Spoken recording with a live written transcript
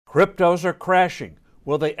Cryptos are crashing.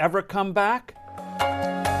 Will they ever come back?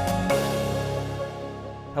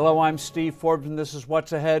 Hello, I'm Steve Forbes, and this is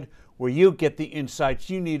What's Ahead, where you get the insights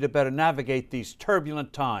you need to better navigate these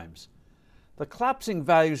turbulent times. The collapsing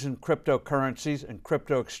values in cryptocurrencies and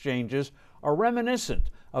crypto exchanges are reminiscent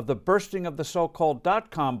of the bursting of the so-called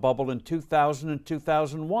dot-com bubble in 2000 and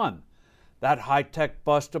 2001. That high-tech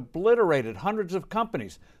bust obliterated hundreds of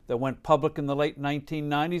companies that went public in the late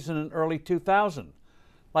 1990s and in early 2000.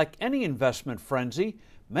 Like any investment frenzy,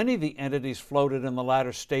 many of the entities floated in the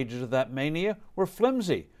latter stages of that mania were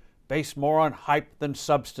flimsy, based more on hype than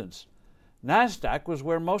substance. NASDAQ was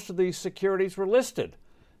where most of these securities were listed.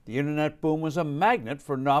 The internet boom was a magnet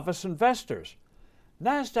for novice investors.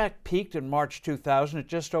 NASDAQ peaked in March 2000 at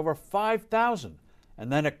just over 5,000, and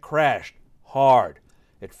then it crashed hard.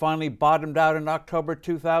 It finally bottomed out in October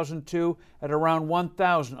 2002 at around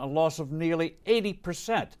 1,000, a loss of nearly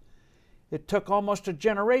 80%. It took almost a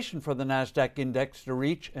generation for the NASDAQ index to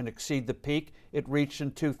reach and exceed the peak it reached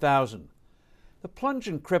in 2000. The plunge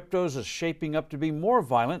in cryptos is shaping up to be more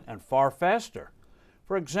violent and far faster.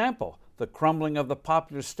 For example, the crumbling of the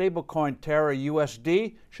popular stablecoin Terra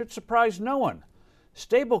USD should surprise no one.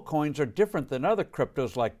 Stablecoins are different than other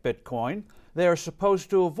cryptos like Bitcoin. They are supposed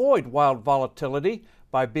to avoid wild volatility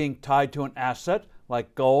by being tied to an asset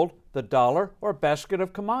like gold, the dollar, or a basket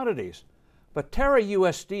of commodities. But Terra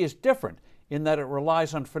USD is different in that it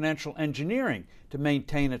relies on financial engineering to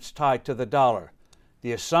maintain its tie to the dollar.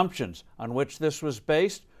 The assumptions on which this was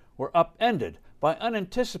based were upended by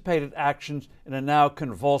unanticipated actions in a now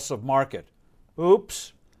convulsive market.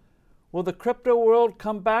 Oops! Will the crypto world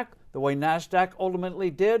come back the way NASDAQ ultimately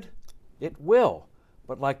did? It will,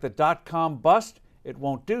 but like the dot-com bust, it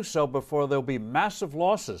won't do so before there'll be massive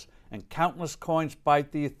losses and countless coins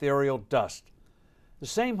bite the ethereal dust. The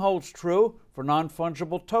same holds true for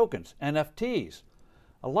non-fungible tokens, NFTs.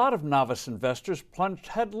 A lot of novice investors plunged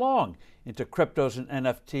headlong into cryptos and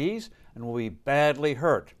NFTs and will be badly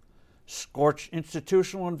hurt. Scorched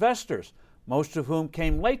institutional investors, most of whom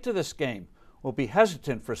came late to this game, will be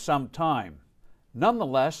hesitant for some time.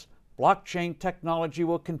 Nonetheless, blockchain technology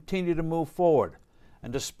will continue to move forward,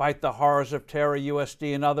 and despite the horrors of Terra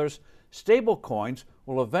USD and others, stablecoins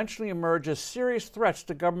will eventually emerge as serious threats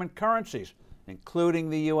to government currencies, including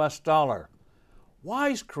the US dollar.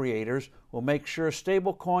 Wise creators will make sure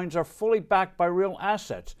stablecoins are fully backed by real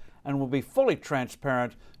assets and will be fully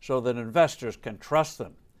transparent so that investors can trust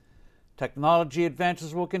them. Technology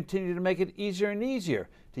advances will continue to make it easier and easier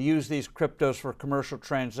to use these cryptos for commercial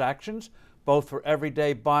transactions, both for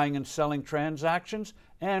everyday buying and selling transactions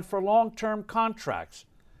and for long-term contracts.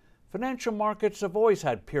 Financial markets have always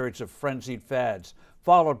had periods of frenzied fads,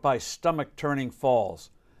 followed by stomach-turning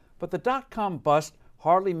falls. But the dot-com bust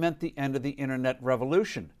hardly meant the end of the internet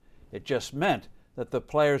revolution. It just meant that the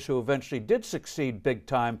players who eventually did succeed big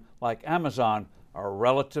time, like Amazon, are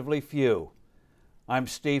relatively few. I'm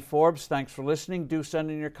Steve Forbes. Thanks for listening. Do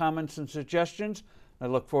send in your comments and suggestions. I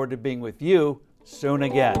look forward to being with you soon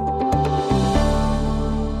again.